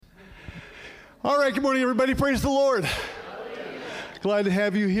All right, good morning, everybody. Praise the Lord. Glad to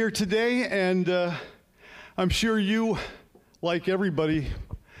have you here today, and I'm sure you, like everybody,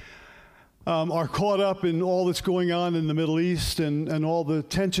 are caught up in all that's going on in the Middle East and all the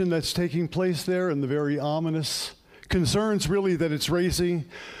tension that's taking place there and the very ominous concerns, really, that it's raising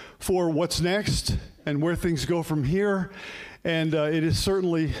for what's next and where things go from here. And it is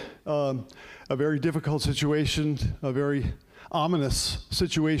certainly a very difficult situation, a very ominous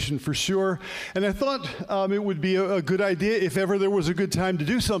situation for sure. And I thought it would be a good idea, if ever there was a good time to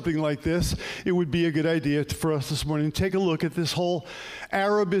do something like this, it would be a good idea for us this morning to take a look at this whole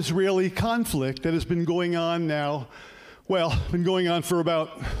Arab-Israeli conflict that has been going on now, well, been going on for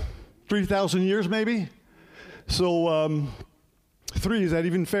about 3,000 years maybe. So 3, is that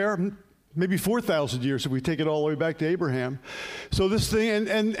even fair? Maybe 4,000 years if we take it all the way back to Abraham. So this thing,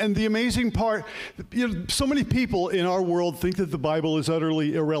 and the amazing part, you know, so many people in our world think that the Bible is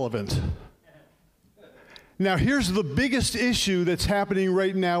utterly irrelevant. Now here's the biggest issue that's happening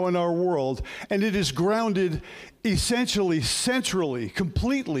right now in our world, and it is grounded essentially, centrally,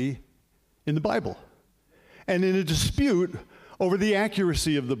 completely in the Bible, and in a dispute over the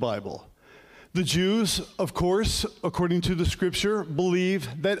accuracy of the Bible. The Jews, of course, according to the scripture, believe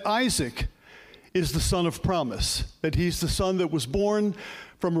that Isaac is the son of promise, that he's the son that was born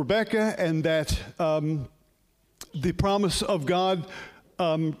from Rebekah, and that the promise of God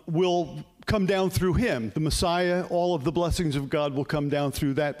will come down through him. The Messiah, all of the blessings of God will come down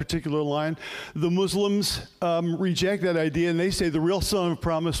through that particular line. The Muslims reject that idea, and they say the real son of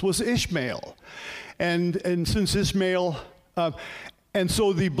promise was Ishmael. And since Ishmael... And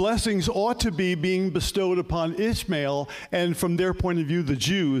so the blessings ought to be being bestowed upon Ishmael, and from their point of view, the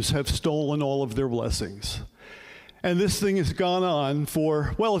Jews have stolen all of their blessings. And this thing has gone on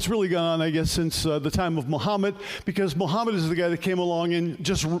for, well, it's really gone on, I guess, since the time of Muhammad, because Muhammad is the guy that came along and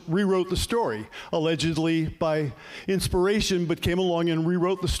just rewrote the story, allegedly by inspiration, but came along and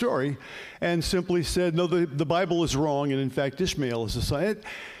rewrote the story and simply said, no, the Bible is wrong, and in fact, Ishmael is the son.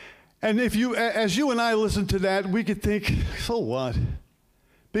 And if you, as you and I listen to that, we could think, so what?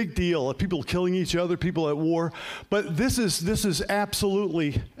 Big deal. People killing each other, people at war. But this is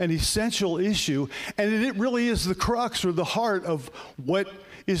absolutely an essential issue, and it really is the crux or the heart of what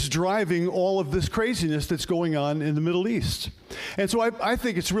is driving all of this craziness that's going on in the Middle East. And so I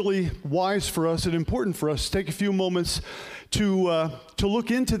think it's really wise for us and important for us to take a few moments to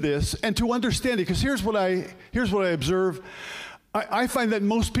look into this and to understand it. Because here's what I observe. I find that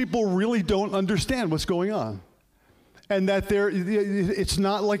most people really don't understand what's going on. And that it's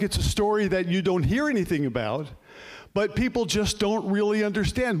not like it's a story that you don't hear anything about, but people just don't really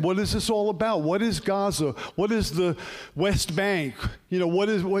understand. What is this all about? What is Gaza? What is the West Bank? You know, what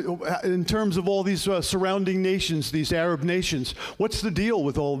in terms of all these surrounding nations, these Arab nations, what's the deal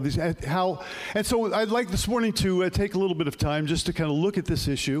with all of these? How? And so I'd like this morning to take a little bit of time just to kind of look at this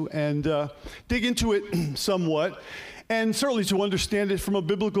issue and dig into it somewhat. And certainly to understand it from a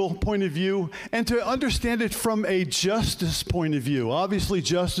biblical point of view, and to understand it from a justice point of view. Obviously,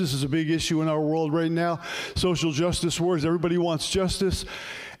 justice is a big issue in our world right now. Social justice wars, everybody wants justice.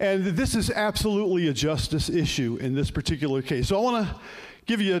 And this is absolutely a justice issue in this particular case. So I want to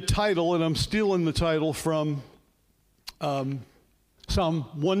give you a title, and I'm stealing the title from Psalm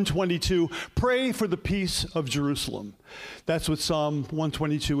 122, Pray for the Peace of Jerusalem. That's what Psalm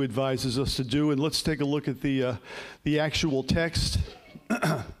 122 advises us to do. And let's take a look at the actual text.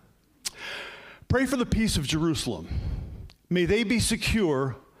 Pray for the peace of Jerusalem. May they be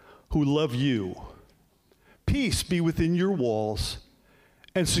secure who love you. Peace be within your walls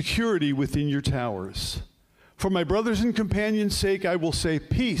and security within your towers. For my brothers and companions' sake, I will say,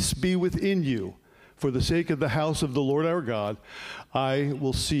 peace be within you. For the sake of the house of the Lord our God, I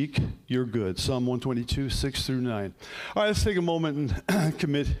will seek your good. Psalm 122, 6 through 9. All right, let's take a moment and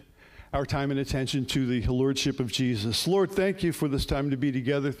commit our time and attention to the Lordship of Jesus. Lord, thank you for this time to be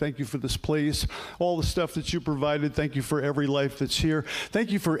together. Thank you for this place, all the stuff that you provided. Thank you for every life that's here.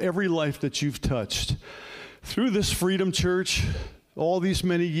 Thank you for every life that you've touched. Through this Freedom Church, all these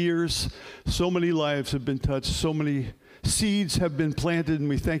many years, so many lives have been touched, so many seeds have been planted, and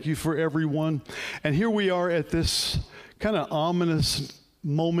we thank you for everyone. And here we are at this kind of ominous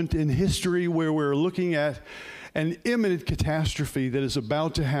moment in history where we're looking at an imminent catastrophe that is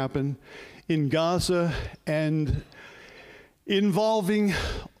about to happen in Gaza and involving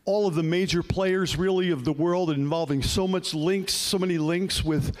all of the major players really of the world, and involving so many links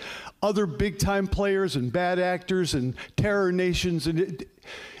with other big-time players and bad actors and terror nations, and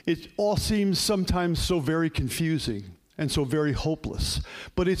it all seems sometimes so very confusing and so very hopeless.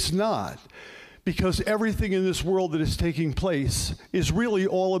 But it's not, because everything in this world that is taking place is really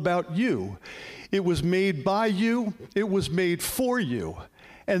all about you. It was made by you. It was made for you.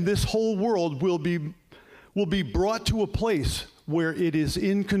 And this whole world will be brought to a place where it is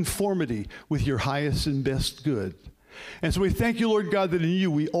in conformity with your highest and best good. And so we thank you, Lord God, that in you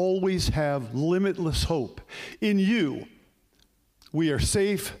we always have limitless hope. In you, we are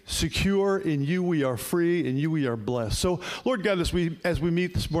safe, secure. In you, we are free. In you, we are blessed. So, Lord God, as we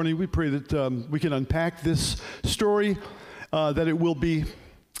meet this morning, we pray that we can unpack this story, that it will be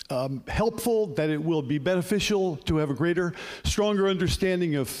helpful, that it will be beneficial to have a greater, stronger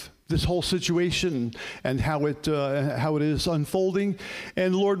understanding of this whole situation and how it is unfolding.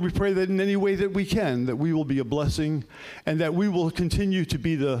 And Lord, we pray that in any way that we can, that we will be a blessing and that we will continue to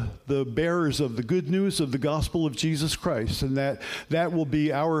be the bearers of the good news of the gospel of Jesus Christ, and that will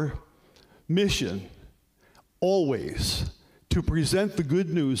be our mission always, to present the good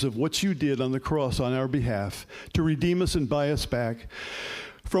news of what you did on the cross on our behalf, to redeem us and buy us back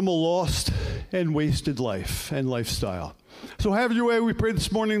from a lost and wasted life and lifestyle. So have your way, we pray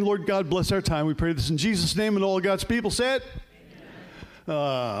this morning. Lord God, bless our time. We pray this in Jesus' name, and all God's people said?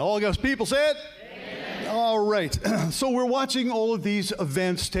 All God's people said? Amen. All right. So we're watching all of these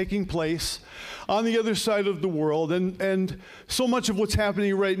events taking place on the other side of the world, and so much of what's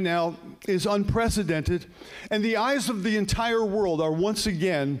happening right now is unprecedented, and the eyes of the entire world are once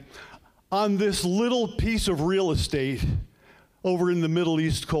again on this little piece of real estate over in the Middle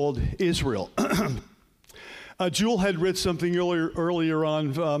East called Israel. Jewel had read something earlier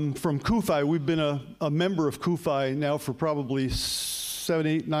on from CUFI. We've been a member of CUFI now for probably 7,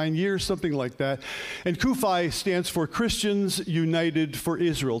 8, 9 years, something like that. And CUFI stands for Christians United for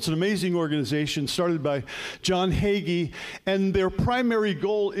Israel. It's an amazing organization started by John Hagee, and their primary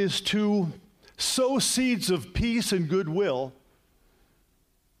goal is to sow seeds of peace and goodwill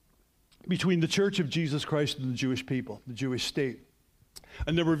between the Church of Jesus Christ and the Jewish people, the Jewish state.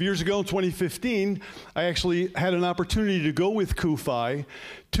 A number of years ago, in 2015, I actually had an opportunity to go with CUFI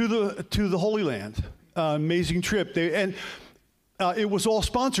to the Holy Land. Amazing trip. It was all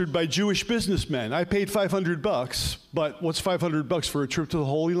sponsored by Jewish businessmen. I paid $500, but what's $500 for a trip to the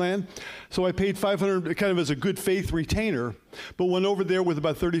Holy Land? So I paid $500 kind of as a good faith retainer, but went over there with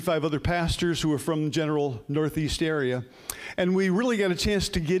about 35 other pastors who were from the general Northeast area. And we really got a chance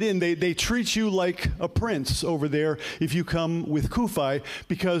to get in. They treat you like a prince over there if you come with CUFI,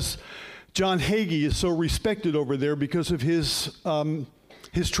 because John Hagee is so respected over there because of his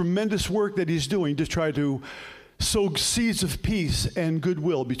tremendous work that he's doing to try to sow seeds of peace and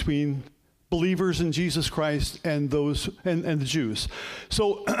goodwill between believers in Jesus Christ and the Jews.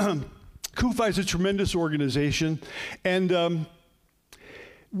 So CUFI is a tremendous organization, and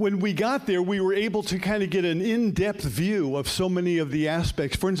when we got there, we were able to kind of get an in-depth view of so many of the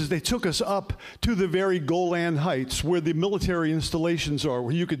aspects. For instance, they took us up to the very Golan Heights where the military installations are,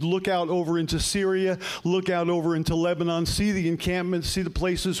 where you could look out over into Syria, look out over into Lebanon, see the encampments, see the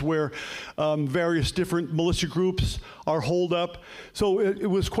places where various different militia groups are holed up. So it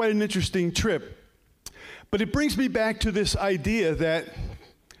was quite an interesting trip. But it brings me back to this idea that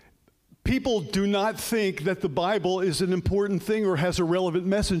people do not think that the Bible is an important thing or has a relevant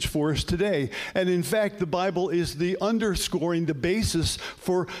message for us today. And in fact, the Bible is the underscoring, the basis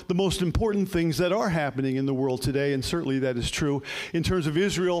for the most important things that are happening in the world today. And certainly that is true in terms of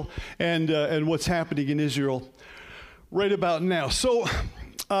Israel and what's happening in Israel right about now. So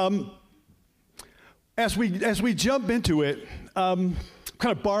as we jump into it,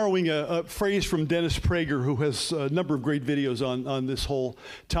 kind of borrowing a phrase from Dennis Prager, who has a number of great videos on this whole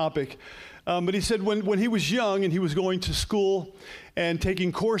topic. But he said when he was young and he was going to school and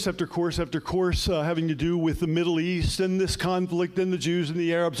taking course after course after course having to do with the Middle East and this conflict and the Jews and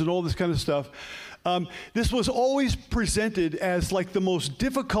the Arabs and all this kind of stuff, this was always presented as like the most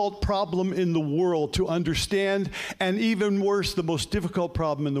difficult problem in the world to understand, and even worse, the most difficult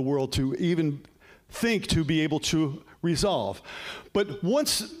problem in the world to even think to be able to resolve. But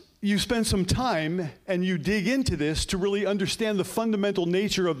once you spend some time and you dig into this to really understand the fundamental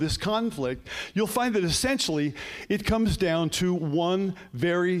nature of this conflict, you'll find that essentially it comes down to one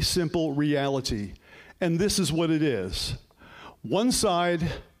very simple reality. And this is what it is. One side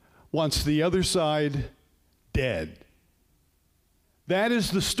wants the other side dead. That is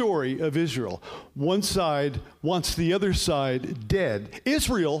the story of Israel. One side wants the other side dead.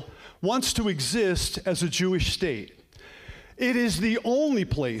 Israel wants to exist as a Jewish state. It is the only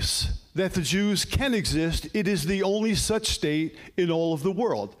place that the Jews can exist. It is the only such state in all of the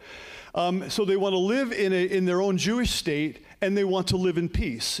world. So they want to live in their own Jewish state, and they want to live in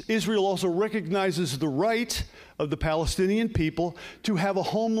peace. Israel also recognizes the right of the Palestinian people to have a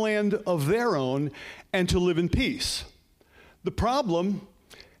homeland of their own and to live in peace. The problem,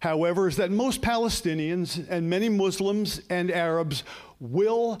 however, is that most Palestinians and many Muslims and Arabs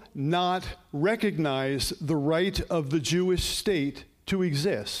will not recognize the right of the Jewish state to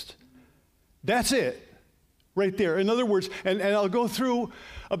exist. That's it, right there. In other words, and I'll go through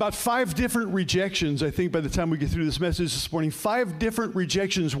about 5 different rejections, I think, by the time we get through this message this morning, 5 different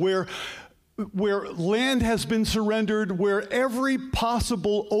rejections where land has been surrendered, where every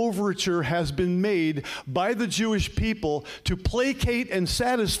possible overture has been made by the Jewish people to placate and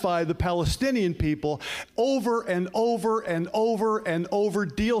satisfy the Palestinian people. Over and over and over and over,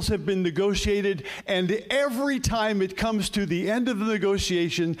 deals have been negotiated, and every time it comes to the end of the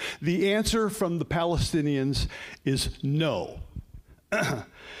negotiation, the answer from the Palestinians is no.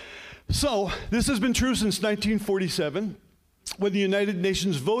 So, this has been true since 1947. When the United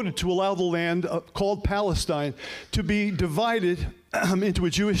Nations voted to allow the land called Palestine to be divided into a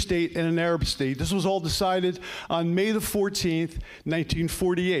Jewish state and an Arab state. This was all decided on May the 14th,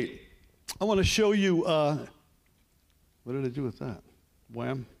 1948. I want to show you, what did I do with that?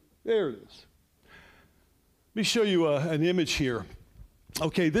 Wham. There it is. Let me show you an image here.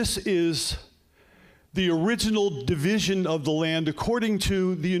 Okay, this is the original division of the land according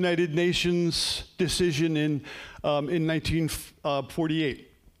to the United Nations decision in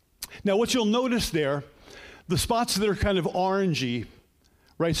 1948. Now, what you'll notice there, the spots that are kind of orangey,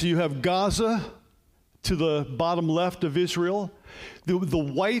 right? So you have Gaza to the bottom left of Israel. The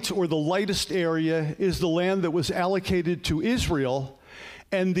white or the lightest area is the land that was allocated to Israel,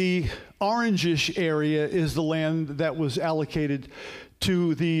 and the orangish area is the land that was allocated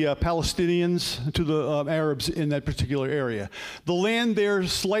to the Palestinians, to the Arabs in that particular area. The land there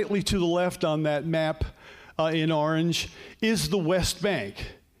slightly to the left on that map in orange is the West Bank.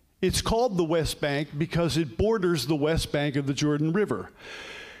 It's called the West Bank because it borders the West Bank of the Jordan River.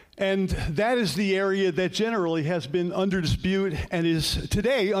 And that is the area that generally has been under dispute and is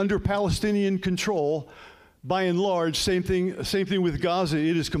today under Palestinian control by and large. Same thing with Gaza.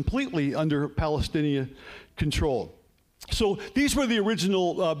 It is completely under Palestinian control. So these were the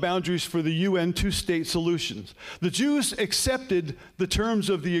original boundaries for the UN two-state solutions. The Jews accepted the terms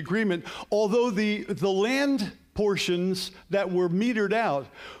of the agreement, although the land portions that were metered out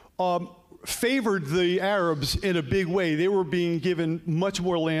favored the Arabs in a big way. They were being given much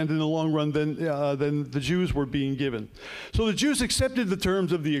more land in the long run than the Jews were being given. So the Jews accepted the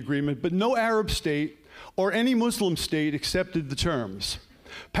terms of the agreement, but no Arab state or any Muslim state accepted the terms.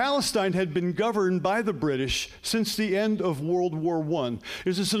 Palestine had been governed by the British since the end of World War I.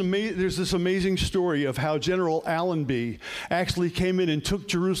 There's this amazing story of how General Allenby actually came in and took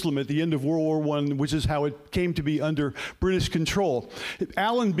Jerusalem at the end of World War I, which is how it came to be under British control.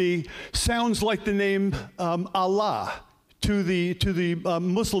 Allenby sounds like the name Allah to the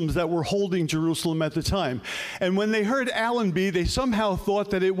Muslims that were holding Jerusalem at the time. And when they heard Allenby, they somehow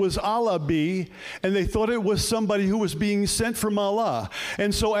thought that it was Allah-B, and they thought it was somebody who was being sent from Allah.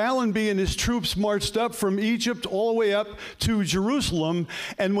 And so Allenby and his troops marched up from Egypt all the way up to Jerusalem,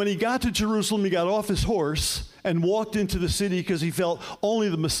 and when he got to Jerusalem, he got off his horse and walked into the city because he felt only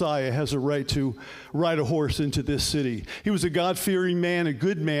the Messiah has a right to ride a horse into this city. He was a God-fearing man, a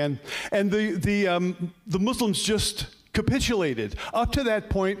good man, and the Muslims just capitulated. Up to that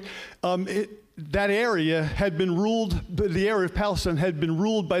point, that area had been ruled, the area of Palestine had been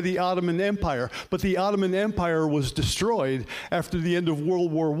ruled by the Ottoman Empire, but the Ottoman Empire was destroyed after the end of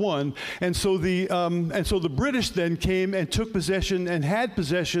World War I, and so the British then came and took possession and had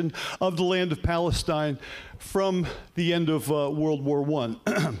possession of the land of Palestine from the end of World War I.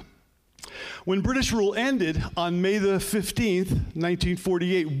 When British rule ended on May the 15th,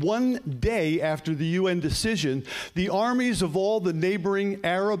 1948, one day after the UN decision, the armies of all the neighboring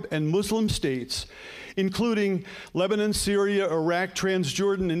Arab and Muslim states, including Lebanon, Syria, Iraq,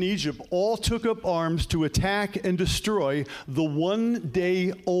 Transjordan, and Egypt, all took up arms to attack and destroy the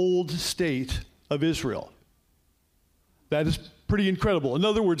one-day-old state of Israel. That is pretty incredible. In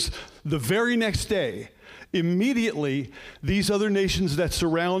other words, the very next day, immediately, these other nations that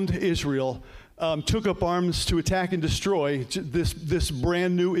surround Israel took up arms to attack and destroy this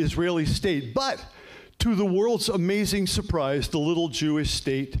brand new Israeli state. But to the world's amazing surprise, the little Jewish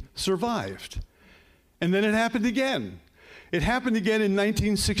state survived. And then it happened again. It happened again in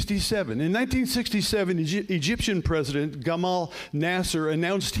 1967. In 1967, Egyptian President Gamal Nasser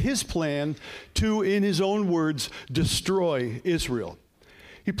announced his plan to, in his own words, destroy Israel.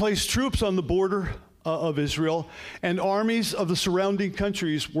 He placed troops on the border of Israel, and armies of the surrounding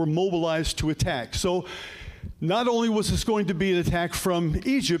countries were mobilized to attack. So not only was this going to be an attack from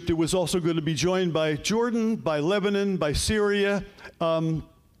Egypt, it was also going to be joined by Jordan, by Lebanon, by Syria, and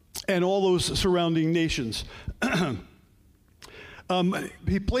all those surrounding nations. However,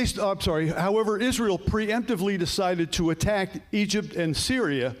 Israel preemptively decided to attack Egypt and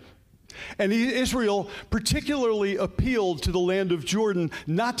Syria. And Israel particularly appealed to the land of Jordan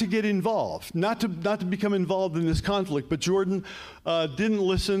not to get involved, not to become involved in this conflict. But Jordan didn't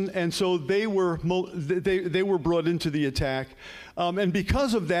listen, and so they were brought into the attack. And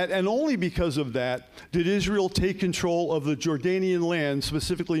because of that, and only because of that, did Israel take control of the Jordanian land,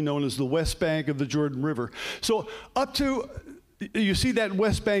 specifically known as the West Bank of the Jordan River. So up to you see that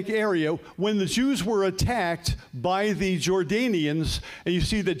West Bank area, when the Jews were attacked by the Jordanians, and you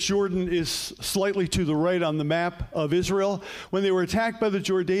see that Jordan is slightly to the right on the map of Israel, when they were attacked by the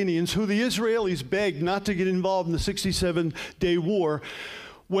Jordanians, who the Israelis begged not to get involved in the 67-day war,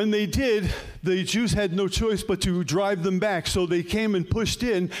 when they did, the Jews had no choice but to drive them back. So they came and pushed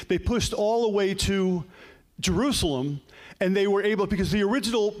in. They pushed all the way to Jerusalem. And they were able, because the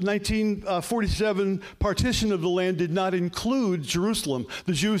original 1947 partition of the land did not include Jerusalem.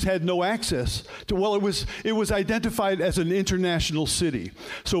 The Jews had no access to, well, it was identified as an international city.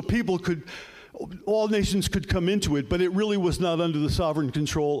 So all nations could come into it, but it really was not under the sovereign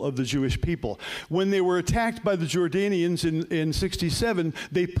control of the Jewish people. When they were attacked by the Jordanians in 67,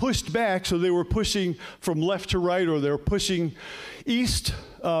 they pushed back, so they were pushing from left to right, or they were pushing east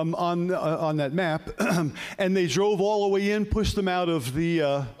on that map, and they drove all the way in, pushed them out of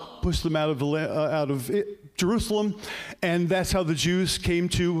Jerusalem, and that's how the Jews came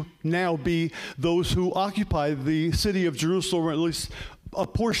to now be those who occupy the city of Jerusalem, or at least a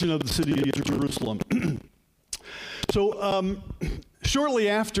portion of the city of Jerusalem. So shortly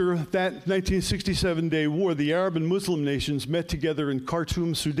after that 1967-day war, the Arab and Muslim nations met together in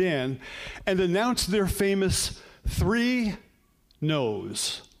Khartoum, Sudan, and announced their famous 3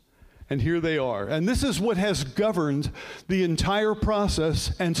 no's. And here they are. And this is what has governed the entire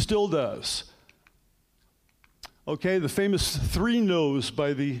process and still does. Okay, the famous 3 no's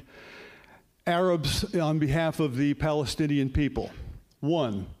by the Arabs on behalf of the Palestinian people.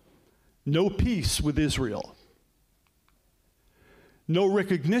 1, no peace with Israel. No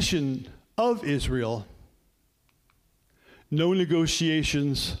recognition of Israel. No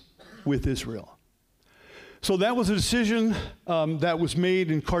negotiations with Israel. So that was a decision that was made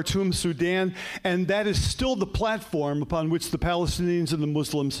in Khartoum, Sudan, and that is still the platform upon which the Palestinians and the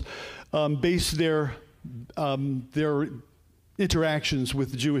Muslims base their interactions with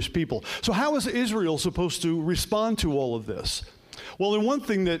the Jewish people. So how is Israel supposed to respond to all of this? Well, and one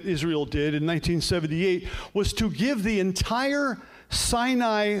thing that Israel did in 1978 was to give the entire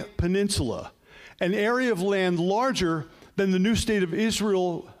Sinai Peninsula, an area of land larger than the new state of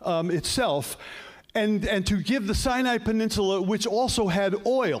Israel itself, and to give the Sinai Peninsula, which also had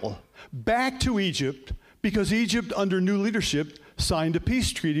oil, back to Egypt, because Egypt, under new leadership, signed a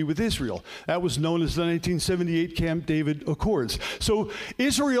peace treaty with Israel. That was known as the 1978 Camp David Accords. So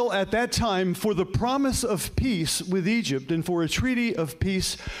Israel at that time, for the promise of peace with Egypt and for a treaty of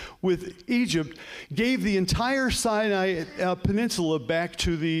peace with Egypt, gave the entire Sinai Peninsula back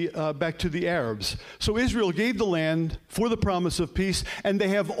to the Arabs. So Israel gave the land for the promise of peace, and they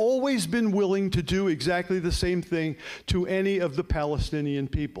have always been willing to do exactly the same thing to any of the Palestinian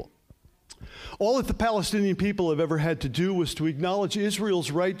people. All that the Palestinian people have ever had to do was to acknowledge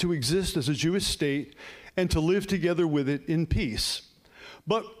Israel's right to exist as a Jewish state and to live together with it in peace.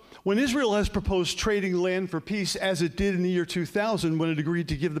 But when Israel has proposed trading land for peace, as it did in the year 2000 when it agreed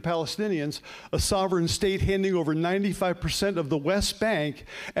to give the Palestinians a sovereign state handing over 95% of the West Bank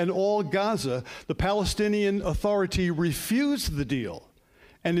and all Gaza, the Palestinian Authority refused the deal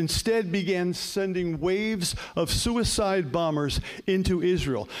and instead began sending waves of suicide bombers into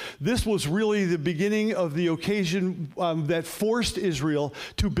Israel. This was really the beginning of the occasion that forced Israel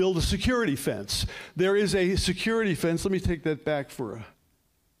to build a security fence. There is a security fence. Let me take that back for a...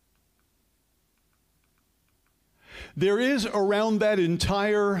 There is around that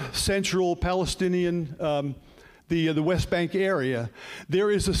entire central Palestinian the West Bank area,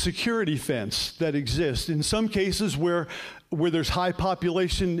 there is a security fence that exists. In some cases where there's high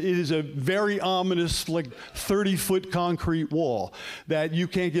population, it is a very ominous, like 30-foot concrete wall that you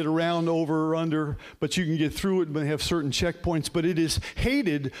can't get around, over or under, but you can get through it when they have certain checkpoints. But it is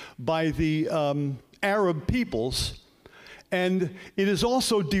hated by the Arab peoples, and it is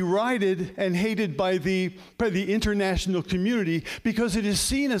also derided and hated by the international community because it is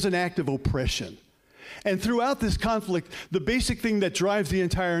seen as an act of oppression. And throughout this conflict, the basic thing that drives the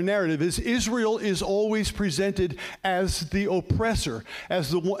entire narrative is Israel is always presented as the oppressor,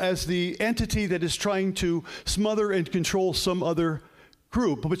 as the entity that is trying to smother and control some other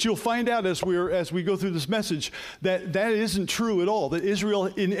group. But you'll find out as we go through this message that that isn't true at all, that Israel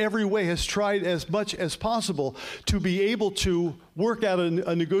in every way has tried as much as possible to be able to work out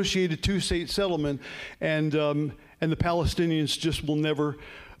a negotiated two-state settlement, and the Palestinians just will never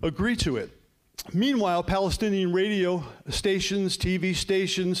agree to it. Meanwhile, Palestinian radio stations, TV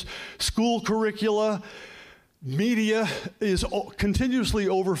stations, school curricula, media is continuously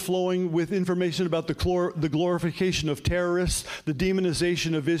overflowing with information about the glorification of terrorists, the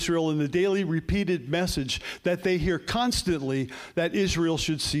demonization of Israel, and the daily repeated message that they hear constantly that Israel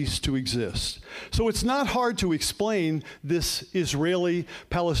should cease to exist. So it's not hard to explain this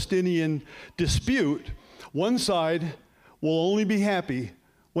Israeli-Palestinian dispute. One side will only be happy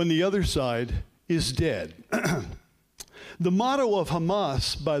when the other side is dead. The motto of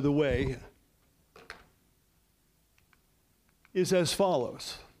Hamas, by the way, is as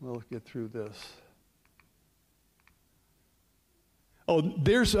follows. We'll get through this. Oh,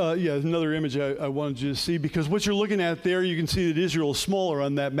 there's another image I wanted you to see, because what you're looking at there, you can see that Israel is smaller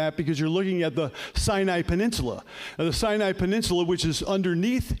on that map because you're looking at the Sinai Peninsula. Now, the Sinai Peninsula, which is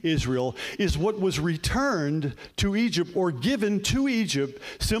underneath Israel, is what was returned to Egypt or given to Egypt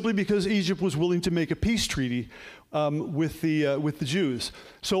simply because Egypt was willing to make a peace treaty with the Jews.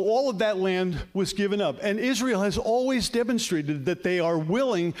 So all of that land was given up. And Israel has always demonstrated that they are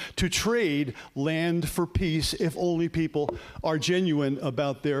willing to trade land for peace if only people are genuine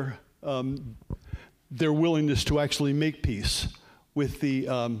about their willingness to actually make peace with the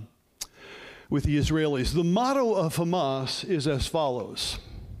Israelis. The motto of Hamas is as follows: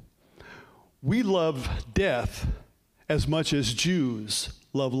 we love death as much as Jews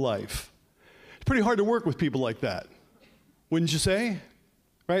love life. It's pretty hard to work with people like that, wouldn't you say?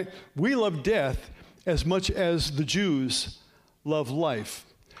 Right? We love death as much as the Jews love life.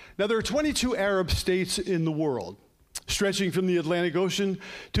 Now, there are 22 Arab states in the world, stretching from the Atlantic Ocean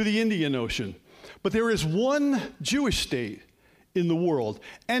to the Indian Ocean. But there is one Jewish state in the world,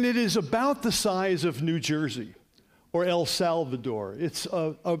 and it is about the size of New Jersey or El Salvador. It's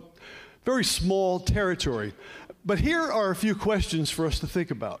a very small territory. But here are a few questions for us to think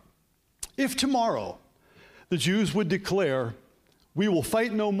about. If tomorrow the Jews would declare, we will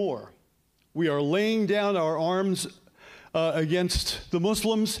fight no more, we are laying down our arms against the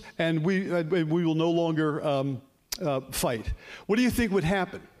Muslims, and we will no longer fight, what do you think would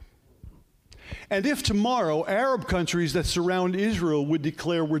happen? And if tomorrow Arab countries that surround Israel would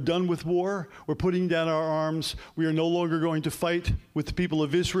declare, we're done with war, we're putting down our arms, we are no longer going to fight with the people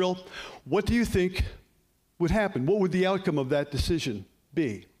of Israel, what do you think would happen? What would the outcome of that decision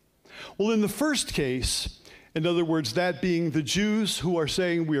be? Well, in the first case, in other words, that being the Jews who are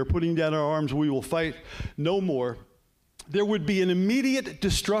saying we are putting down our arms, we will fight no more, there would be an immediate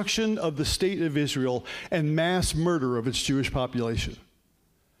destruction of the state of Israel and mass murder of its Jewish population.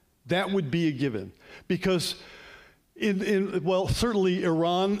 That would be a given. Because certainly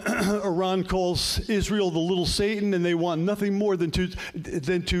Iran calls Israel the little Satan, and they want nothing more than to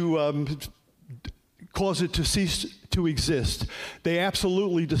cause it to cease to exist. They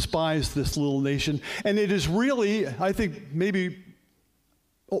absolutely despise this little nation. And it is really, I think maybe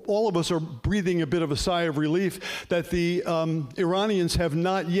all of us are breathing a bit of a sigh of relief that the Iranians have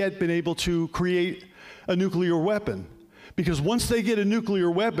not yet been able to create a nuclear weapon. Because once they get a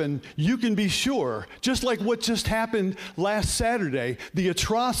nuclear weapon, you can be sure, just like what just happened last Saturday, the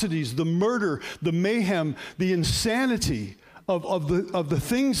atrocities, the murder, the mayhem, the insanity of the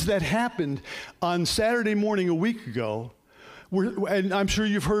things that happened on Saturday morning a week ago, and I'm sure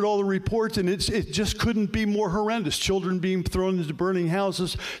you've heard all the reports, and it just couldn't be more horrendous. Children being thrown into burning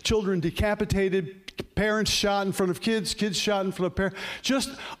houses, children decapitated, parents shot in front of kids, kids shot in front of parents, just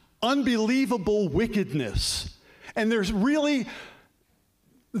unbelievable wickedness. And there is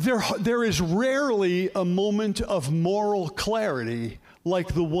rarely a moment of moral clarity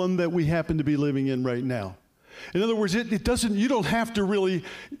like the one that we happen to be living in right now. In other words, you don't have to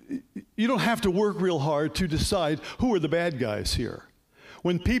work real hard to decide who are the bad guys here.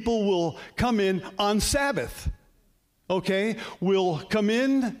 When people will come in on Sabbath, okay, will come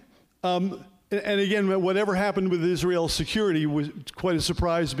in, and again, whatever happened with Israel's security was quite a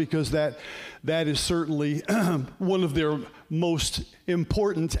surprise, because that is certainly one of their most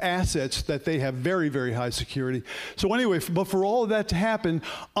important assets, that they have very, very high security. So anyway, but for all of that to happen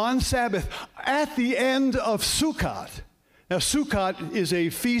on Sabbath, at the end of Sukkot. Now, Sukkot is a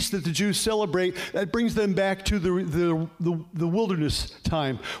feast that the Jews celebrate that brings them back to the wilderness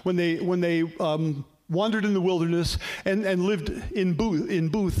time, when they wandered in the wilderness and lived in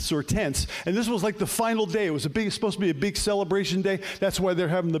booths or tents. And this was like the final day. It was supposed to be a big celebration day. That's why they're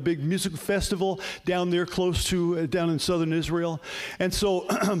having the big music festival down there close to, down in southern Israel. And so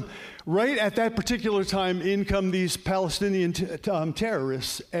right at that particular time, in come these Palestinian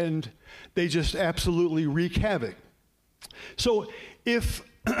terrorists, and they just absolutely wreak havoc. So if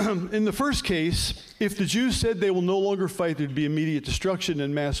in the first case, if the Jews said they will no longer fight, there'd be immediate destruction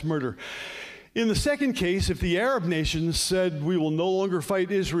and mass murder. In the second case, if the Arab nations said we will no longer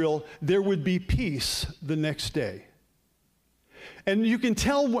fight Israel, there would be peace the next day. And you can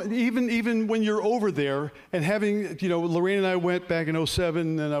tell, even when you're over there and having, Lorraine and I went back in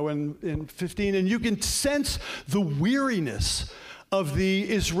 2007 and I went in 2015, and you can sense the weariness of the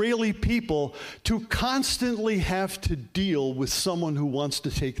Israeli people to constantly have to deal with someone who wants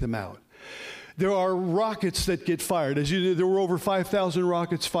to take them out. There are rockets that get fired. As you know, there were over 5,000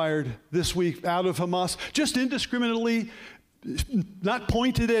 rockets fired this week out of Hamas, just indiscriminately, not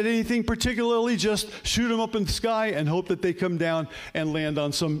pointed at anything particularly, just shoot them up in the sky and hope that they come down and land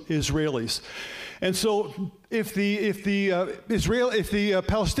on some Israelis. And so if the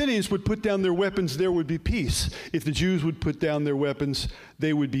Palestinians would put down their weapons, there would be peace. If the Jews would put down their weapons,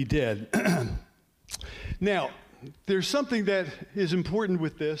 they would be dead. Now, there's something that is important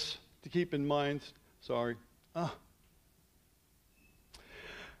with this to keep in mind. Sorry.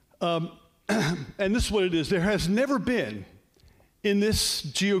 And this is what it is. There has never been, in this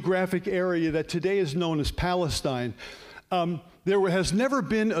geographic area that today is known as Palestine, there has never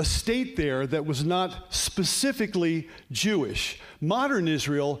been a state there that was not specifically Jewish. Modern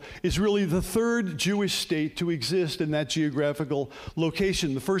Israel is really the third Jewish state to exist in that geographical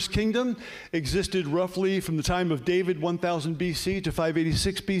location. The first kingdom existed roughly from the time of David, 1000 BC to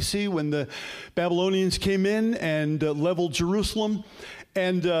 586 BC, when the Babylonians came in and leveled Jerusalem.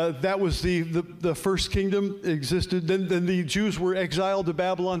 And that was the first kingdom existed. Then the Jews were exiled to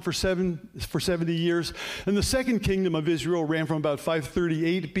Babylon for 70 years. And the second kingdom of Israel ran from about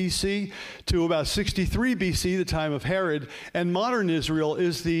 538 BC to about 63 BC, the time of Herod. And modern Israel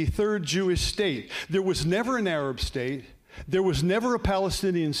is the third Jewish state. There was never an Arab state. There was never a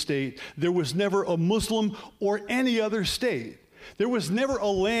Palestinian state. There was never a Muslim or any other state. There was never a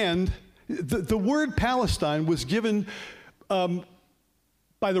land. The word Palestine was given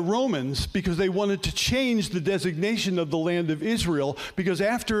by the Romans because they wanted to change the designation of the land of Israel, because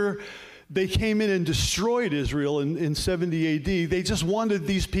after they came in and destroyed Israel in 70 AD, they just wanted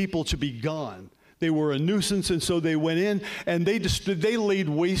these people to be gone. They were a nuisance, and so they went in and they laid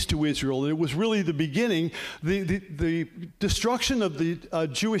waste to Israel. And it was really the beginning. The destruction of the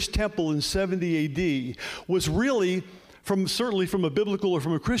Jewish temple in 70 AD was really, certainly from a biblical or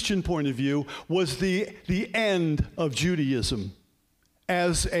from a Christian point of view, was the end of Judaism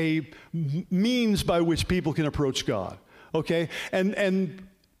as a means by which people can approach God, okay? And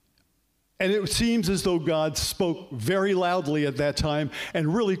it seems as though God spoke very loudly at that time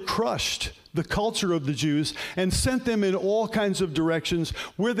and really crushed the culture of the Jews and sent them in all kinds of directions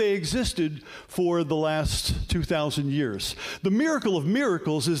where they existed for the last 2,000 years. The miracle of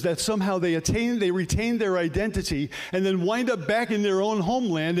miracles is that somehow they retained their identity and then wind up back in their own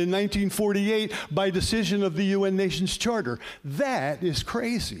homeland in 1948 by decision of the UN Nations Charter. That is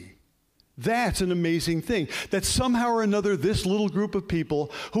crazy. That's an amazing thing, that somehow or another this little group of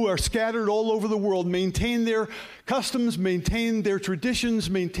people who are scattered all over the world maintain their customs, maintain their traditions,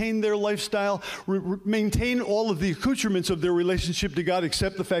 maintain their lifestyle, maintain all of the accoutrements of their relationship to God,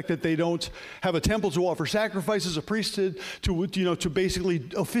 except the fact that they don't have a temple to offer sacrifices, a priesthood to basically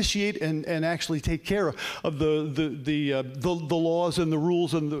officiate and actually take care of the laws and the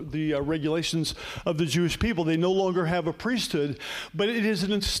rules and the regulations of the Jewish people. They no longer have a priesthood, but it is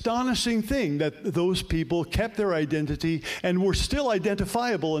an astonishing thing that those people kept their identity and were still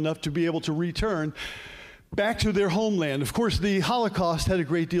identifiable enough to be able to return back to their homeland. Of course, the Holocaust had a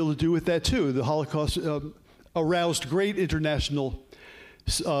great deal to do with that too. The Holocaust aroused great international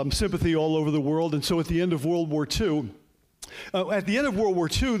sympathy all over the world, and so at the end of World War II,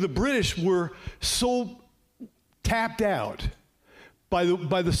 the British were so tapped out by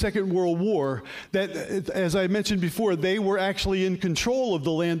the Second World War that, as I mentioned before, they were actually in control of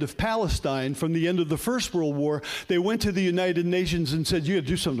the land of Palestine from the end of the First World War. They went to the United Nations and said, you got to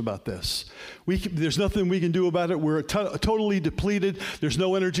do something about this. There's nothing we can do about it. We're totally depleted. There's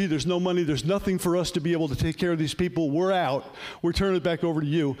no energy. There's no money. There's nothing for us to be able to take care of these people. We're out. We're turning it back over to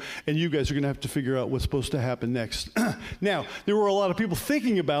you, and you guys are going to have to figure out what's supposed to happen next. Now, there were a lot of people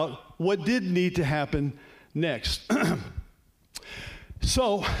thinking about what did need to happen next.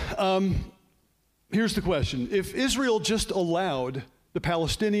 So, here's the question. If Israel just allowed the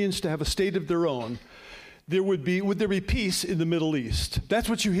Palestinians to have a state of their own, would there be peace in the Middle East? That's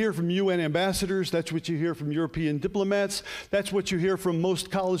what you hear from UN ambassadors. That's what you hear from European diplomats. That's what you hear from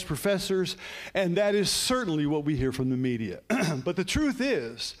most college professors. And that is certainly what we hear from the media. But the truth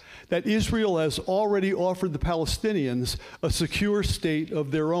is that Israel has already offered the Palestinians a secure state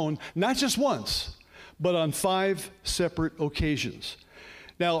of their own, not just once, but on 5 separate occasions.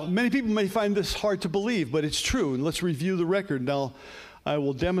 Now, many people may find this hard to believe, but it's true. And let's review the record. Now, I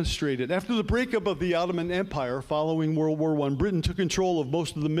will demonstrate it. After the breakup of the Ottoman Empire following World War I, Britain took control of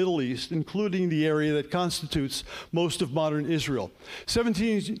most of the Middle East, including the area that constitutes most of modern Israel.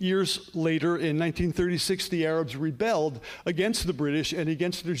 17 years later, in 1936, the Arabs rebelled against the British and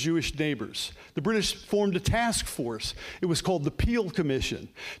against their Jewish neighbors. The British formed a task force. It was called the Peel Commission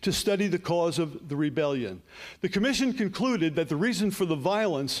to study the cause of the rebellion. The commission concluded that the reason for the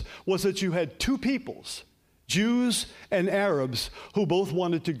violence was that you had two peoples, Jews and Arabs, who both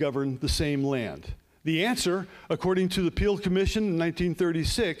wanted to govern the same land. The answer, according to the Peel Commission in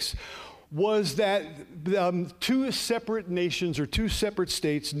 1936, was that 2 separate nations or 2 separate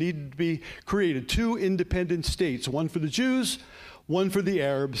states needed to be created, 2 independent states, one for the Jews, one for the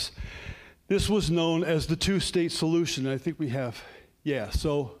Arabs. This was known as the two-state solution. I think we have,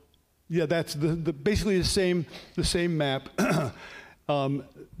 that's basically the same map.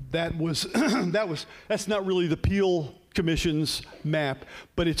 That's not really the Peel Commission's map,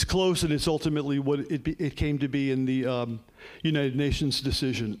 but it's close, and it's ultimately what it came to be in the United Nations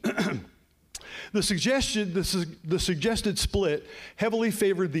decision. The suggested split heavily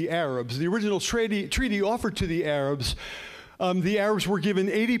favored the Arabs. The original treaty offered to the Arabs were given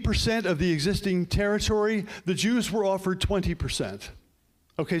 80% of the existing territory. The Jews were offered 20%.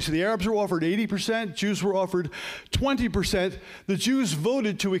 Okay, so the Arabs were offered 80%, Jews were offered 20%. The Jews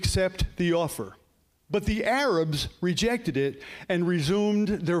voted to accept the offer, but the Arabs rejected it and resumed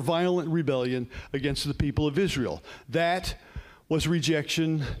their violent rebellion against the people of Israel. That was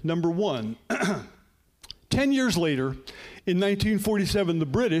rejection number 1. 10 years later, in 1947, the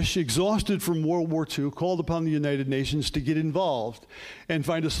British, exhausted from World War II, called upon the United Nations to get involved and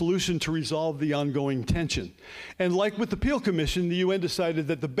find a solution to resolve the ongoing tension. And like with the Peel Commission, the UN decided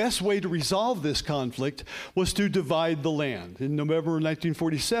that the best way to resolve this conflict was to divide the land. In November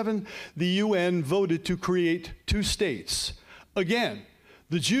 1947, the UN voted to create 2 states. Again,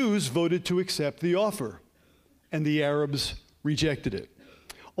 the Jews voted to accept the offer, and the Arabs rejected it.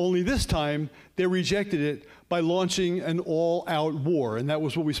 Only this time, they rejected it by launching an all-out war, and that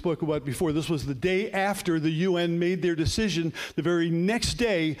was what we spoke about before. This was the day after the UN made their decision. The very next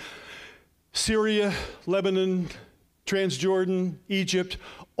day, Syria, Lebanon, Transjordan, Egypt,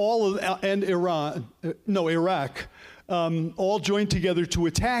 Iraq, all joined together to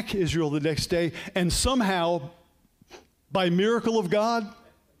attack Israel the next day, and somehow, by miracle of God,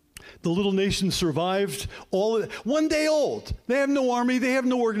 the little nation survived. One day old. They have no army. They have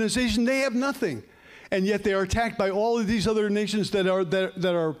no organization. They have nothing. And yet they are attacked by all of these other nations that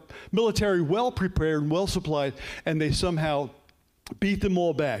are military well prepared and well supplied, and they somehow beat them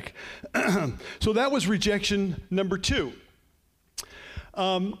all back. So that was rejection number 2.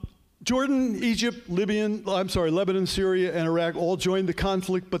 Jordan, Egypt, Lebanon, Syria, and Iraq all joined the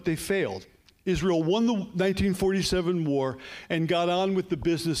conflict, but they failed. Israel won the 1947 war and got on with the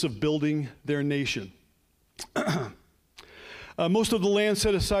business of building their nation. Most of the land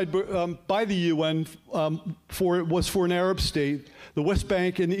set aside by the UN was for an Arab state. The West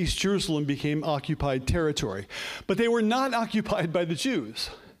Bank and East Jerusalem became occupied territory. But they were not occupied by the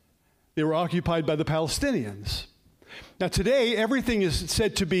Jews. They were occupied by the Palestinians. Now today, everything is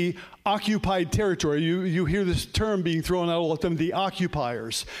said to be occupied territory. You hear this term being thrown out all the time, the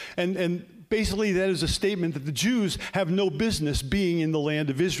occupiers. And basically, that is a statement that the Jews have no business being in the land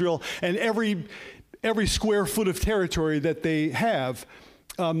of Israel, and every square foot of territory that they have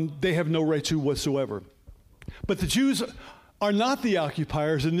no right to whatsoever. But the Jews are not the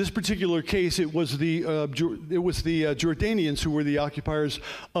occupiers. In this particular case, it was the Jordanians who were the occupiers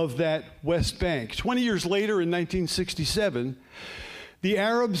of that West Bank. 20 years later, in 1967, the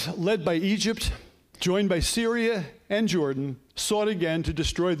Arabs, led by Egypt, joined by Syria and Jordan, sought again to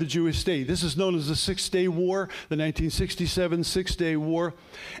destroy the Jewish state. This is known as the Six-Day War, the 1967 Six-Day War,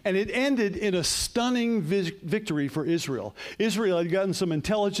 and it ended in a stunning victory for Israel. Israel had gotten some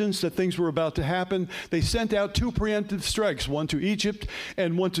intelligence that things were about to happen. They sent out 2 preemptive strikes, one to Egypt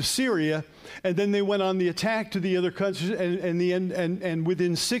and one to Syria, and then they went on the attack to the other countries, and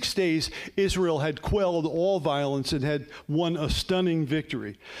within 6 days, Israel had quelled all violence and had won a stunning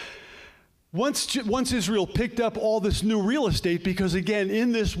victory. Once Israel picked up all this new real estate, because again,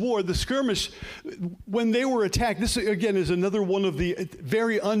 in this war, the skirmish, when they were attacked, this again is another one of the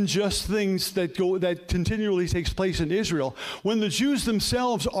very unjust things that continually takes place in Israel. When the Jews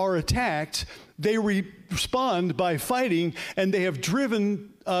themselves are attacked, they respond by fighting, and they have driven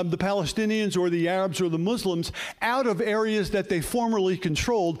the Palestinians or the Arabs or the Muslims out of areas that they formerly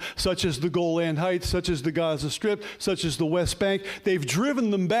controlled, such as the Golan Heights, such as the Gaza Strip, such as the West Bank. They've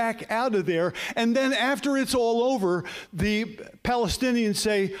driven them back out of there, and then after it's all over, the Palestinians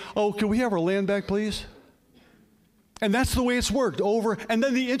say, "Oh, can we have our land back, please?" And that's the way it's worked over. And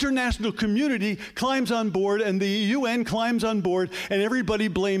then the international community climbs on board, and the UN climbs on board, and everybody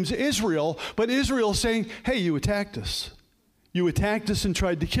blames Israel. But Israel's saying, "Hey, you attacked us. You attacked us and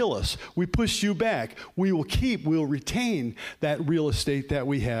tried to kill us. We pushed you back. We'll retain that real estate that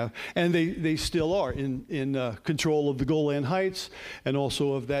we have." And they still are in control of the Golan Heights and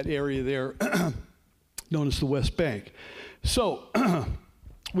also of that area there known as the West Bank. So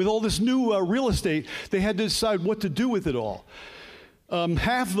with all this new real estate, they had to decide what to do with it all.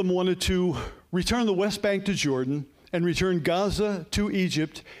 Half of them wanted to return the West Bank to Jordan and return Gaza to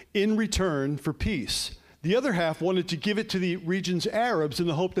Egypt in return for peace. The other half wanted to give it to the region's Arabs in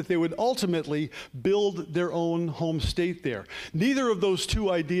the hope that they would ultimately build their own home state there. Neither of those two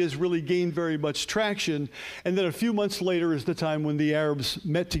ideas really gained very much traction, and then a few months later is the time when the Arabs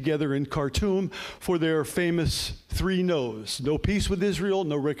met together in Khartoum for their famous 3 no's. No peace with Israel,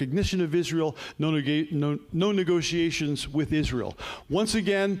 no recognition of Israel, no negotiations with Israel. Once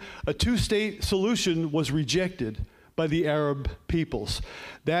again, a 2-state solution was rejected by the Arab peoples.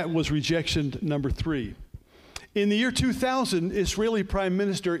 That was rejection number 3. In the year 2000, Israeli Prime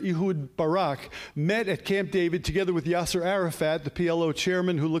Minister Ehud Barak met at Camp David together with Yasser Arafat, the PLO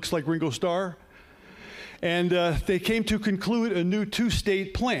chairman who looks like Ringo Starr, and they came to conclude a new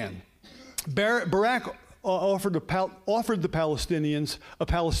 2-state plan. Barak offered the Palestinians a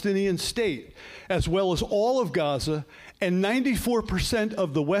Palestinian state, as well as all of Gaza and 94%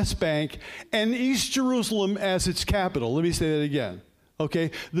 of the West Bank and East Jerusalem as its capital. Let me say that again.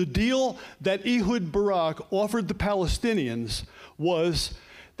 Okay, the deal that Ehud Barak offered the Palestinians was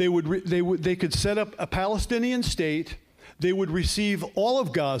they could set up a Palestinian state, they would receive all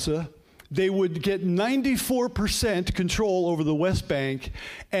of Gaza, they would get 94% control over the West Bank,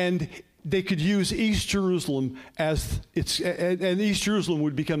 and they could use East Jerusalem and East Jerusalem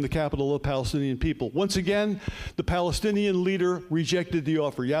would become the capital of the Palestinian people. Once again, the Palestinian leader rejected the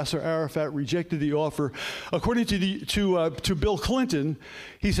offer. Yasser Arafat rejected the offer. According to Bill Clinton,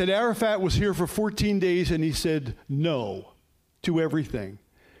 he said Arafat was here for 14 days and he said no to everything.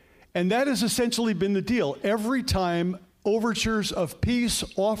 And that has essentially been the deal. Every time overtures of peace,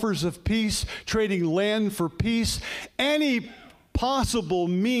 offers of peace, trading land for peace, any possible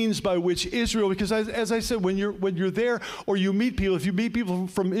means by which Israel, because as I said, when you're there or you meet people, if you meet people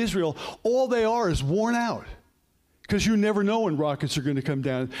from Israel, all they are is worn out. Because you never know when rockets are going to come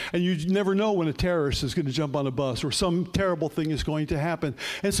down, and you never know when a terrorist is going to jump on a bus or some terrible thing is going to happen.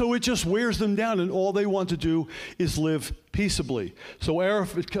 And so it just wears them down, and all they want to do is live peaceably. So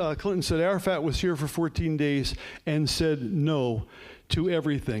Clinton said Arafat was here for 14 days and said no to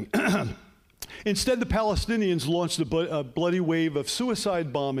everything. Instead, the Palestinians launched a bloody wave of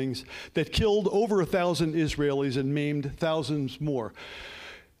suicide bombings that killed over 1,000 Israelis and maimed thousands more.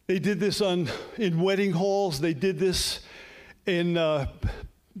 They did this in wedding halls. They did this in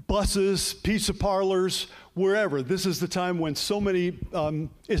buses, pizza parlors, wherever. This is the time when so many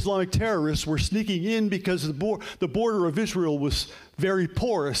Islamic terrorists were sneaking in because the border of Israel was very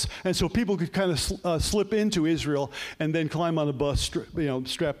porous, and so people could kind of slip into Israel and then climb on a bus,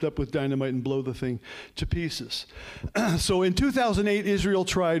 strapped up with dynamite and blow the thing to pieces. So in 2008, Israel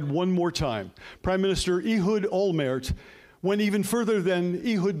tried one more time. Prime Minister Ehud Olmert went even further than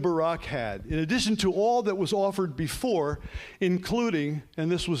Ehud Barak had. In addition to all that was offered before, including,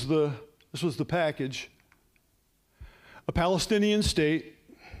 and this was the package, a Palestinian state,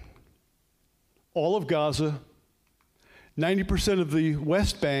 all of Gaza, 90% of the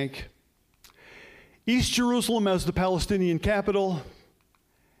West Bank, East Jerusalem as the Palestinian capital,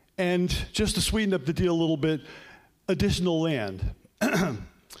 and just to sweeten up the deal a little bit, additional land.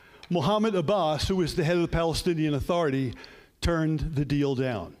 Mohammed Abbas, who is the head of the Palestinian Authority, turned the deal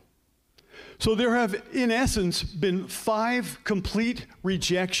down. So there have, in essence, been 5 complete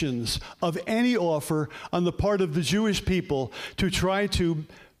rejections of any offer on the part of the Jewish people to try to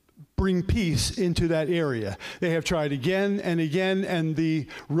bring peace into that area. They have tried again and again, and the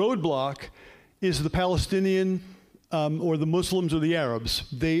roadblock is the Palestinian or the Muslims or the Arabs,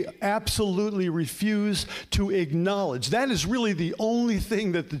 they absolutely refuse to acknowledge. That is really the only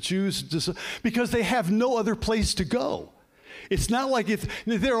thing that the Jews, because they have no other place to go. It's not like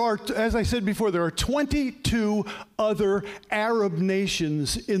there are, as I said before, there are 22 other Arab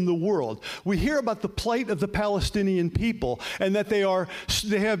nations in the world. We hear about the plight of the Palestinian people and that they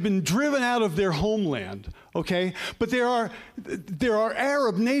have been driven out of their homeland, okay? But there are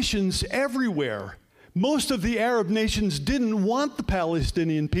Arab nations everywhere. Most of the Arab nations didn't want the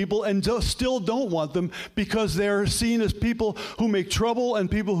Palestinian people and still don't want them because they're seen as people who make trouble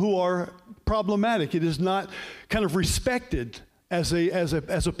and people who are problematic. It is not kind of respected as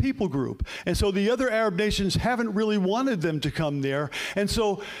a people group. And so the other Arab nations haven't really wanted them to come there. And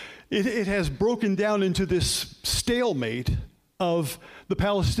so it has broken down into this stalemate of the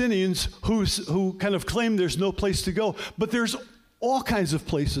Palestinians who kind of claim there's no place to go. But there's all kinds of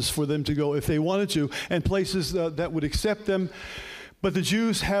places for them to go if they wanted to, and places that would accept them. But the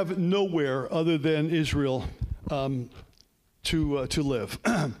Jews have nowhere other than Israel to live.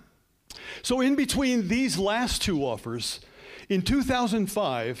 So in between these last two offers, in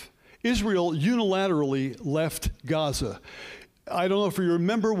 2005, Israel unilaterally left Gaza. I don't know if you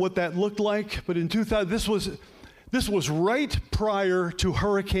remember what that looked like, but in 2000, this was right prior to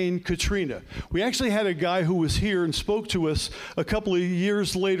Hurricane Katrina. We actually had a guy who was here and spoke to us a couple of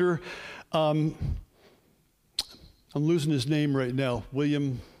years later. I'm losing his name right now,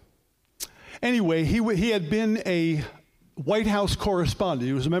 William. Anyway, he had been a White House correspondent.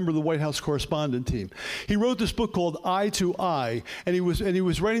 He was a member of the White House correspondent team. He wrote this book called Eye to Eye, and he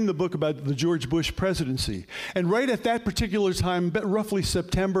was writing the book about the George Bush presidency. And right at that particular time, roughly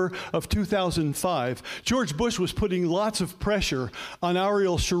September of 2005, George Bush was putting lots of pressure on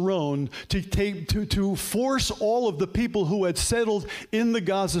Ariel Sharon to force all of the people who had settled in the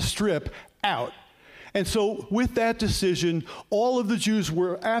Gaza Strip out. And so with that decision, all of the Jews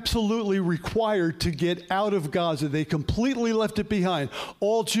were absolutely required to get out of Gaza. They completely left it behind.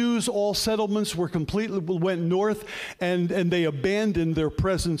 All Jews, all settlements went north, and they abandoned their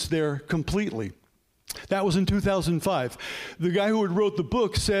presence there completely. That was in 2005. The guy who had wrote the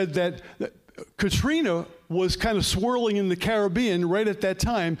book said that Katrina was kind of swirling in the Caribbean right at that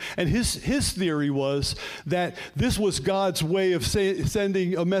time, and his theory was that this was God's way of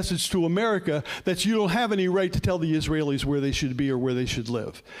sending a message to America that you don't have any right to tell the Israelis where they should be or where they should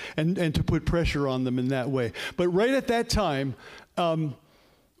live, and to put pressure on them in that way. But right at that time,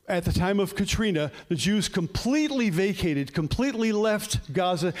 at the time of Katrina, the Jews completely left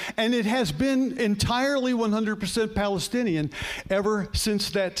Gaza, and it has been entirely 100% Palestinian ever since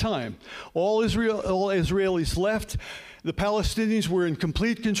that time. All Israelis left. The Palestinians were in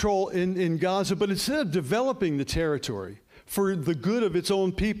complete control in Gaza, but instead of developing the territory for the good of its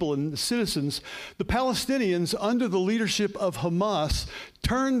own people and the citizens, the Palestinians, under the leadership of Hamas,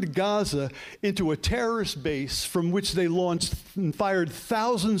 turned Gaza into a terrorist base from which they launched and fired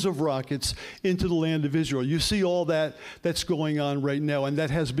thousands of rockets into the land of Israel. You see all that's going on right now, and that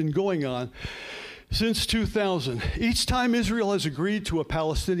has been going on since 2000. Each time Israel has agreed to a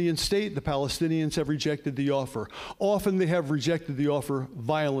Palestinian state, the Palestinians have rejected the offer. Often they have rejected the offer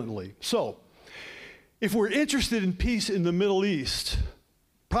violently. So, if we're interested in peace in the Middle East,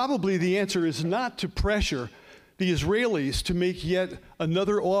 probably the answer is not to pressure the Israelis to make yet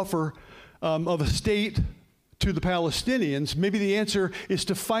another offer of a state to the Palestinians. Maybe the answer is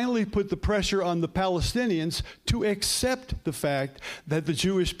to finally put the pressure on the Palestinians to accept the fact that the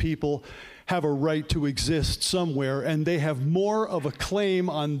Jewish people have a right to exist somewhere, and they have more of a claim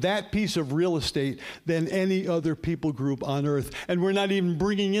on that piece of real estate than any other people group on earth. And we're not even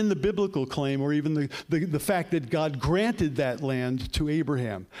bringing in the biblical claim or even the fact that God granted that land to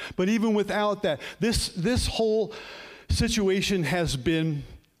Abraham. But even without that, this whole situation has been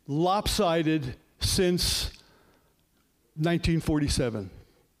lopsided since 1947.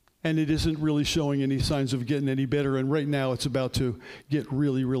 And it isn't really showing any signs of getting any better. And right now, it's about to get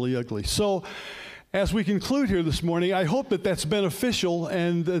really, really ugly. So as we conclude here this morning, I hope that that's beneficial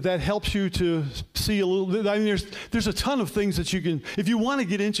and that helps you to see a little bit. I mean, there's a ton of things that you can, if you want to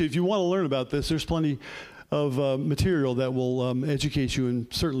get into, if you want to learn about this, there's plenty of material that will educate you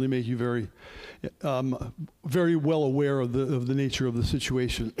and certainly make you very well aware of the nature of the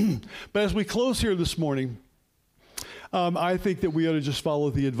situation. But as we close here this morning, I think that we ought to just follow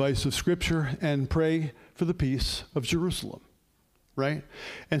the advice of Scripture and pray for the peace of Jerusalem, right?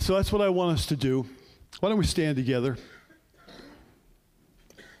 And so that's what I want us to do. Why don't we stand together?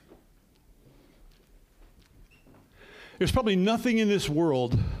 There's probably nothing in this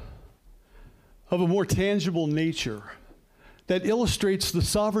world of a more tangible nature that illustrates the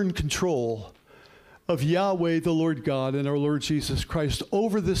sovereign control of Yahweh, the Lord God, and our Lord Jesus Christ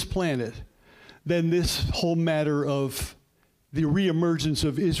over this planet than this whole matter of the reemergence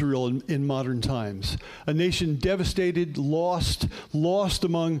of Israel in modern times. A nation devastated, lost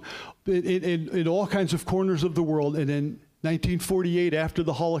among, in all kinds of corners of the world. And in 1948, after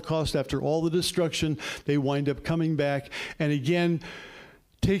the Holocaust, after all the destruction, they wind up coming back and again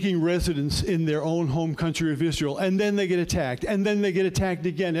taking residence in their own home country of Israel. And then they get attacked, and then they get attacked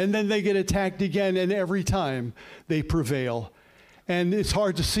again, and then they get attacked again, and every time they prevail. And it's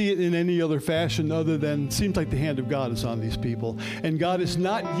hard to see it in any other fashion other than it seems like the hand of God is on these people. And God is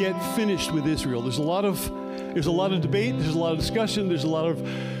not yet finished with Israel. There's a lot of debate, there's a lot of discussion, there's a lot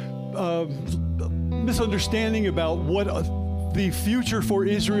of misunderstanding about what the future for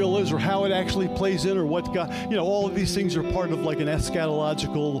Israel is, or how it actually plays in, or what God, all of these things are part of like an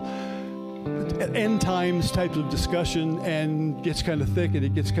eschatological end times type of discussion, and gets kind of thick and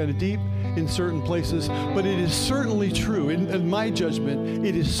it gets kind of deep in certain places. But it is certainly true, in my judgment,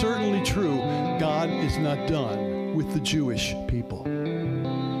 it is certainly true, God is not done with the Jewish people.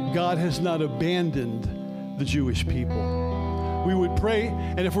 God has not abandoned the Jewish people. We would pray,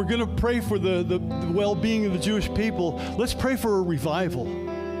 and if we're going to pray for the well-being of the Jewish people, let's pray for a revival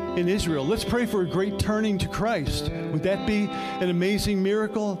in Israel. Let's pray for a great turning to Christ. Would that be an amazing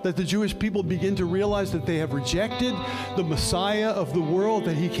miracle, that the Jewish people begin to realize that they have rejected the Messiah of the world,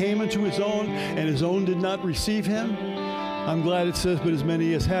 that he came into his own, and his own did not receive him? I'm glad it says, but as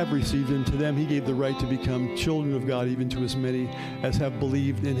many as have received him, to them he gave the right to become children of God, even to as many as have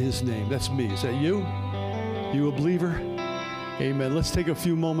believed in his name. That's me. Is that you? You a believer? Amen. Let's take a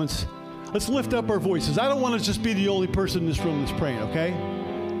few moments. Let's lift up our voices. I don't want to just be the only person in this room that's praying, okay?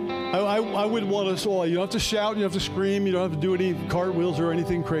 I wouldn't want us all. You don't have to shout. You don't have to scream. You don't have to do any cartwheels or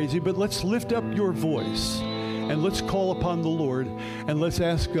anything crazy. But let's lift up your voice and let's call upon the Lord, and let's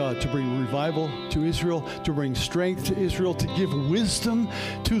ask God to bring revival to Israel, to bring strength to Israel, to give wisdom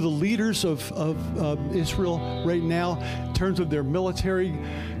to the leaders of Israel right now in terms of their military.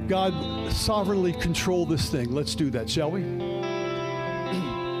 God, sovereignly control this thing. Let's do that, shall we?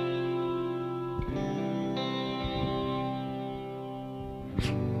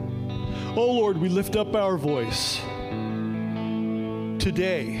 Oh Lord, we lift up our voice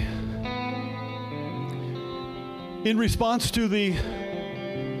today in response to the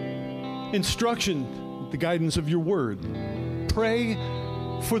instruction, the guidance of your word. Pray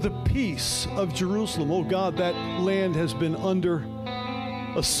for the peace of Jerusalem. Oh God, that land has been under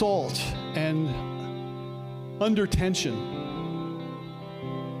assault and under tension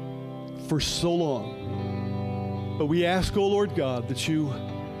for so long. But we ask, oh Lord God, that you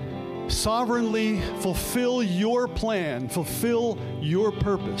sovereignly fulfill your plan, fulfill your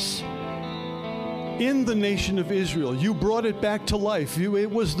purpose in the nation of Israel. You brought it back to life.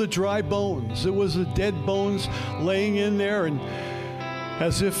 It was the dry bones. It was the dead bones laying in there, and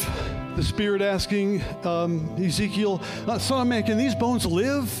as if the Spirit asking Ezekiel, Son of man, can these bones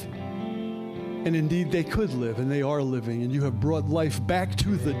live? And indeed they could live, and they are living, and you have brought life back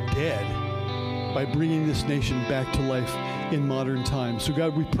to the dead by bringing this nation back to life in modern times. So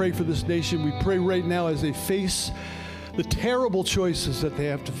God, we pray for this nation. We pray right now as they face the terrible choices that they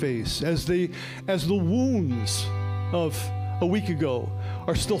have to face, as the wounds of a week ago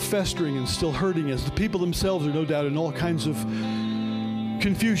are still festering and still hurting, as the people themselves are no doubt in all kinds of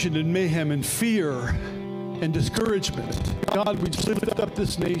confusion and mayhem and fear and discouragement. God, we just lift up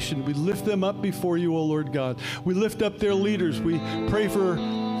this nation. We lift them up before you, O Lord God. We lift up their leaders. We pray for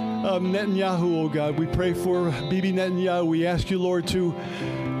Netanyahu, oh God. We pray for Bibi Netanyahu. We ask you, Lord, to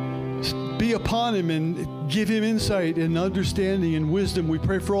be upon him and give him insight and understanding and wisdom. We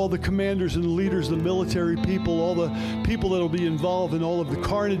pray for all the commanders and the leaders, the military people, all the people that will be involved in all of the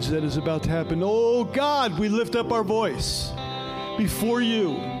carnage that is about to happen. Oh God, we lift up our voice before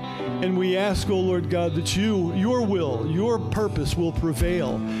you, and we ask, oh Lord God, that your will, your purpose will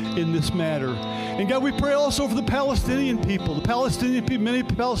prevail in this matter. And God, we pray also for the Palestinian people. The Palestinian people, many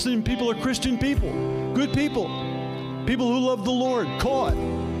Palestinian people are Christian people, good people who love the Lord, caught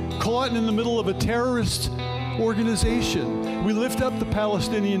in the middle of a terrorist organization. We lift up the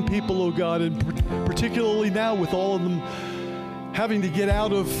Palestinian people, oh God, and particularly now with all of them having to get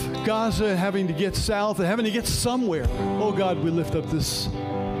out of Gaza, having to get south, and having to get somewhere. Oh God, we lift up this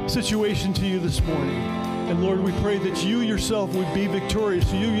situation to you this morning. And Lord, we pray that you yourself would be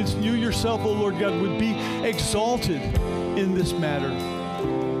victorious. You yourself, oh Lord God, would be exalted in this matter.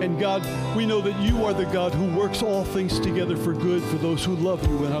 And God, we know that you are the God who works all things together for good for those who love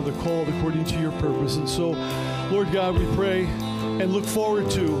you and are the called according to your purpose. And so, Lord God, we pray and look forward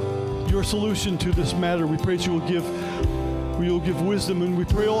to your solution to this matter. We pray that you will give You'll give wisdom. And we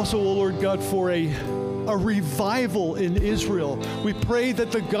pray also, O Lord God, for a revival in Israel. We pray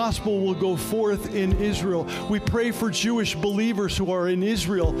that the gospel will go forth in Israel. We pray for Jewish believers who are in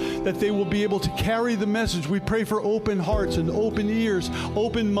Israel, that they will be able to carry the message. We pray for open hearts and open ears,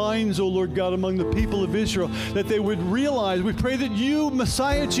 open minds, O Lord God, among the people of Israel, that they would realize. We pray that you,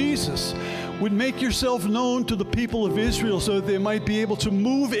 Messiah Jesus, would make yourself known to the people of Israel so that they might be able to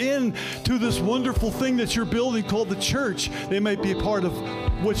move in to this wonderful thing that you're building called the church. They might be a part of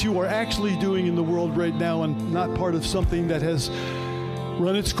what you are actually doing in the world right now and not part of something that has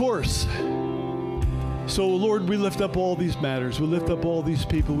run its course. So, Lord, we lift up all these matters. We lift up all these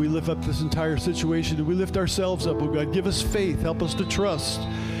people. We lift up this entire situation. And we lift ourselves up, oh God. Give us faith. Help us to trust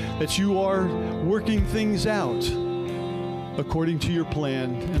that you are working things out according to your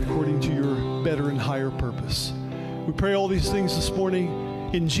plan and according to your better and higher purpose. We pray all these things this morning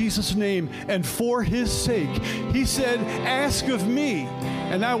in Jesus' name and for his sake. He said, ask of me,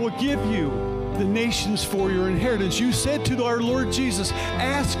 and I will give you the nations for your inheritance. You said to our Lord Jesus,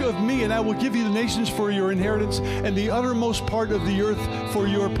 ask of me, and I will give you the nations for your inheritance and the uttermost part of the earth for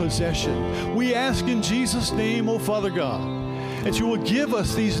your possession. We ask in Jesus' name, O Father God, that you will give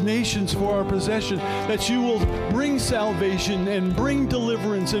us these nations for our possession, that you will bring salvation and bring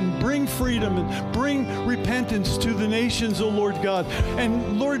deliverance and bring freedom and bring repentance to the nations, O Lord God.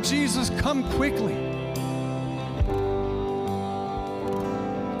 And Lord Jesus, come quickly.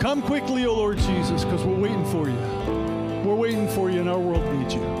 Come quickly, O Lord Jesus, because we're waiting for you. We're waiting for you, and our world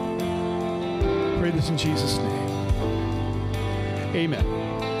needs you. Pray this in Jesus' name. Amen.